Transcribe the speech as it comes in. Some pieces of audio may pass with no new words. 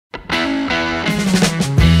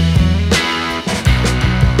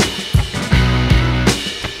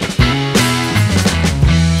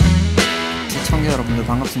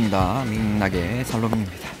반갑습니다. 밍가족의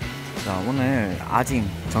살로밍입니다. 자, 오늘 아징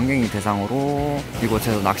전갱이 대상으로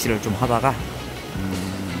이곳에서 낚시를 좀 하다가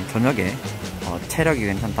저녁에 체력이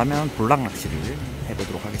괜찮다면 볼락 낚시를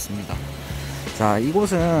해보도록 하겠습니다. 자,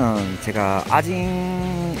 이곳은 제가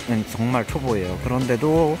아징은 정말 초보예요.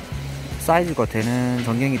 그런데도 사이즈가 되는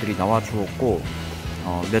전갱이들이 나와 주었고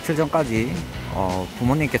며칠 전까지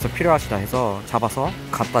부모님께서 필요하시다 해서 잡아서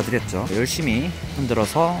갖다 드렸죠. 열심히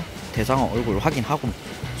흔들어서 대상어 얼굴 확인하고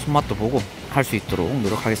손맛도 보고 할 수 있도록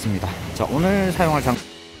노력하겠습니다. 자, 오늘 사용할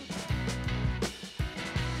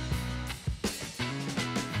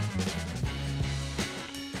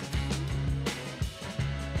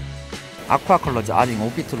아쿠아컬러즈 아징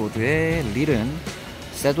 5피트 로드의 릴은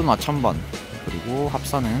세도나 1000번, 그리고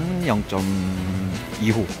합선은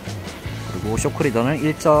 0.25, 그리고 쇼크리더는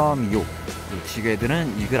 1.25,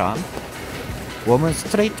 지게들은 2g, 웜은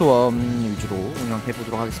스트레이트 웜 위주로 운영해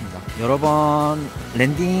보도록 하겠습니다. 여러 번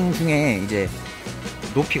랜딩 중에 이제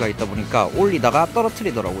높이가 있다 보니까 올리다가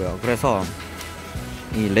떨어뜨리더라고요. 그래서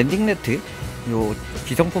이 랜딩 네트 요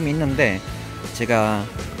기성품이 있는데 제가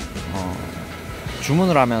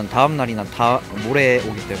주문을 하면 다음날이나 모레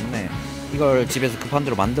오기 때문에 이걸 집에서 급한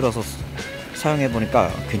대로 만들어서 사용해 보니까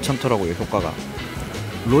괜찮더라고요. 효과가.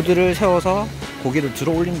 로드를 세워서 고기를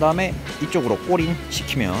들어 올린 다음에 이쪽으로 꼬린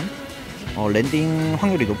시키면 랜딩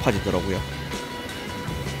확률이 높아지더라고요.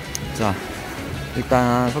 자,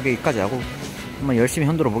 일단 소개까지 하고 한번 열심히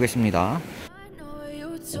흔들어 보겠습니다.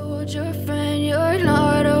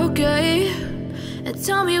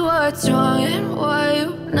 Tell me what's wrong and why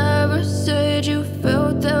you never said you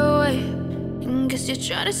felt that way. And guess you're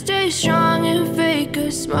trying to stay strong and fake a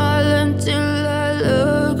smile until I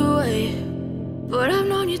look away. But I've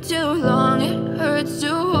known you too long, it hurts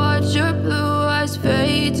to watch your blue eyes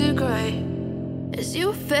fade to gray as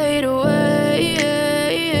you fade away,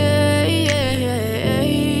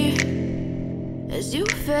 as you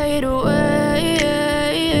fade away.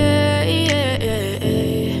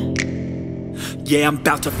 Yeah, I'm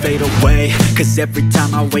about to fade away, cause every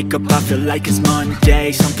time I wake up I feel like it's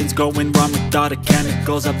Monday. Something's going wrong with all the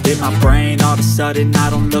chemicals up in my brain. All of a sudden I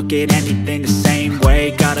don't look at anything the same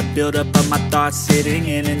way. Gotta build up of my thoughts sitting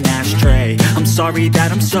in an ashtray. I'm sorry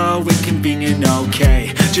that I'm so inconvenient,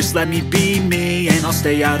 okay. Just let me be me and I'll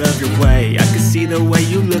stay out of your way. I can see the way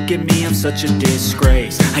you look at me, I'm such a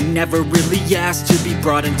disgrace. I never really asked to be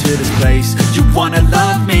brought into this place. You wanna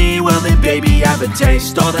love me? Well then baby have a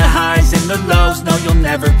taste. All the highs and the lows, no, you'll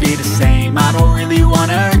never be the same. I don't really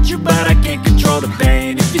wanna hurt you, but I can't control the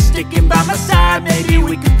pain. If you're sticking by my side, maybe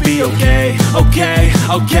we could be okay.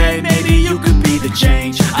 Okay, maybe you could be the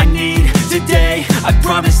change I need today. I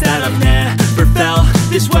promise that I've never felt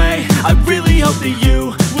this way. I really hope that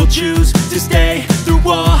you will choose to stay through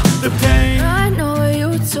all the pain. I know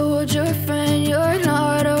you told your friend you're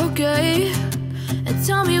not okay, and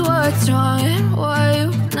tell me what's wrong and why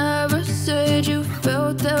you never said you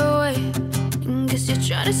felt that way. Guess you're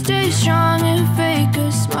trying to stay strong and fake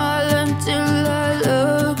a smile until I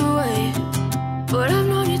look away. But I've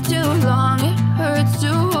known you too long, it hurts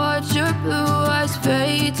to watch your blue eyes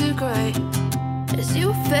fade to gray as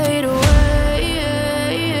you fade away,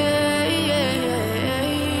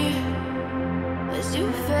 as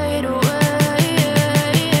you fade away,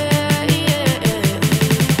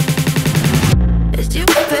 as you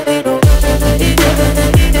fade away.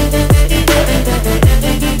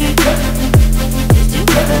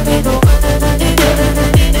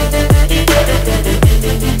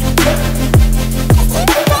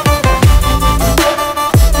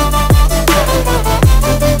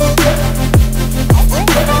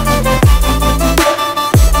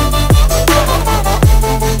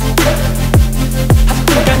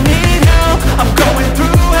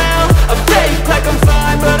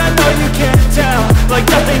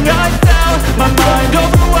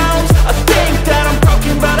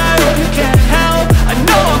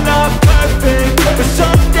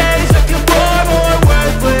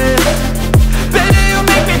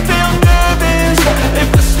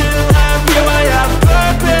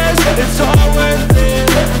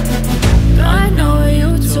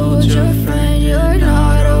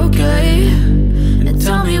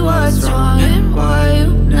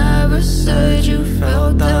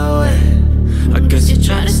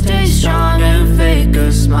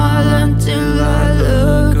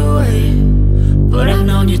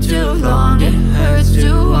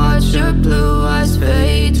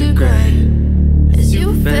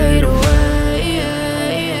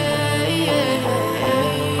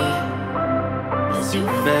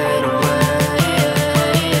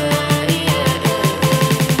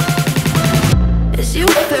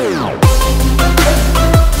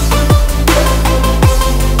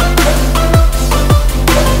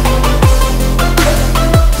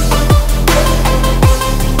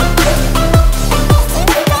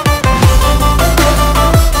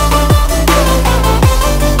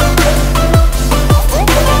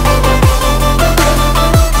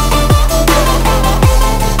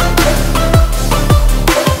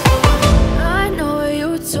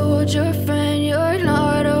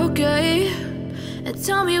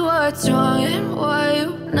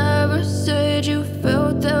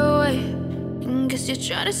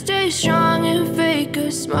 trying to stay strong and fake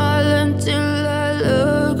a smile until I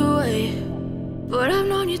look away. But I've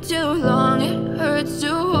known you too long, it hurts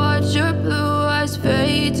to watch your blue eyes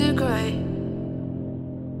fade to gray.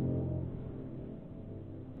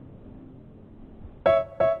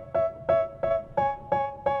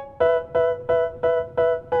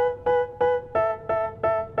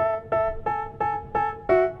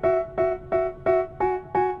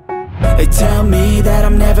 They tell me that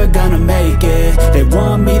I'm never gonna make it. They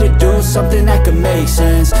want me to do something that could make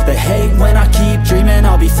sense. They hate when I keep dreaming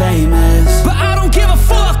I'll be famous, but I don't give a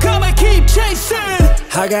fuck, I'ma keep chasing.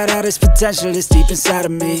 I got all this potential that's deep inside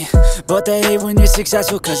of me, but they hate when you're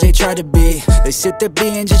successful cause they try to be. They sit there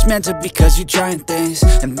being judgmental because you're trying things,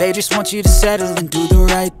 and they just want you to settle and do the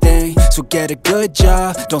right thing. So get a good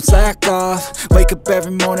job, don't slack off. Wake up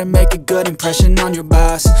every morning, make a good impression on your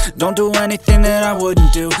boss. Don't do anything that I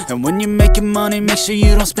wouldn't do, and when you're making money, make sure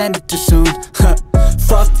you don't spend it too soon.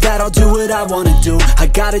 Fuck that, I'll do what I wanna do. I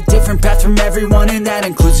got a different path from everyone and that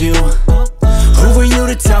includes you. Who are you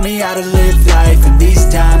to tell me how to live life? In these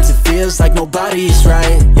times it feels like nobody's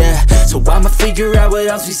right, yeah. So I'ma figure out what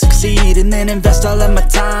else we succeed, and then invest all of my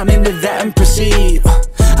time into that and proceed.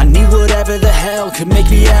 I need whatever the hell could make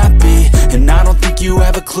me happy, and I don't think you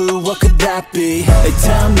have a clue what could that be. They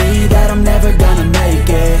tell me that I'm never gonna make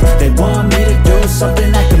it. They want me to do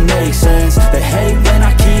something that could make sense. They hate when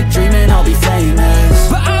I keep dreaming I'll be famous,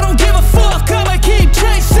 but I don't give a fuck, I'ma keep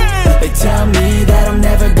chasing. They tell me that I'm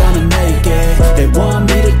never gonna make it. They want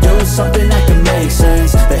me to do something that can make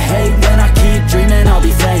sense. They hate when I keep dreaming I'll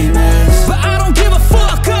be famous, but I don't give a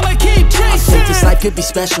fuck, I'ma keep chasing. I think this life could be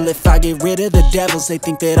special if I get rid of the devils. They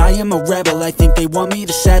think that I am a rebel, I think they want me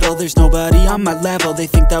to settle. There's nobody on my level, they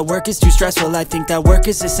think that work is too stressful. I think that work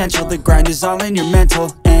is essential, the grind is all in your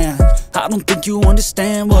mental. And I don't think you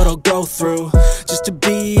understand what I'll go through just to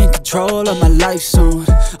be in control of my life soon.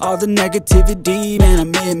 All the negativity, man,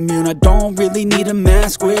 I'm immune. I don't really need a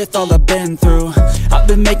mask with all I've been through. I've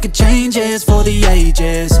been making changes for the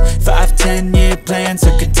ages. 5-10 year plans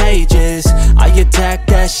are contagious. I attack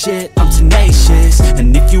that shit, I'm tenacious.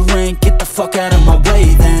 And if you ain't, get the fuck out of my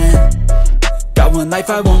way then. Got one life,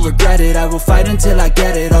 I won't regret it. I will fight until I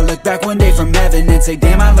get it. I'll look back one day from heaven and say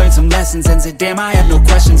damn, I learned some lessons. And say damn, I have no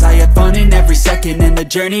questions. I had fun in every second, and the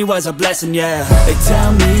journey was a blessing, yeah. They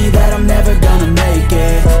tell me that I'm never gonna make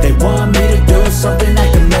it. They want me to do something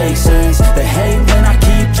that can make sense. They hate when I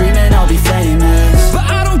keep dreaming I'll be famous, but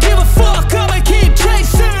I don't give a fuck, I'ma keep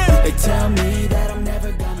chasing. They tell me that I'm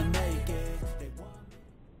never gonna make it.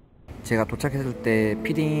 제가 도착했을 때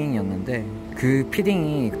피딩이었는데 그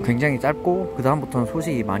피딩이 굉장히 짧고 그 다음부터는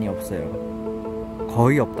소식이 많이 없어요.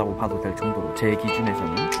 거의 없다고 봐도 될 정도로 제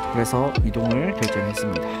기준에서는. 그래서 이동을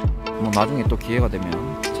결정했습니다. 뭐 나중에 또 기회가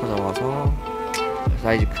되면 찾아와서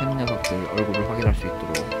사이즈 큰 녀석들 얼굴을 확인할 수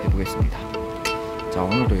있도록 해보겠습니다. 자,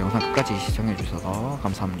 오늘도 영상 끝까지 시청해주셔서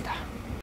감사합니다.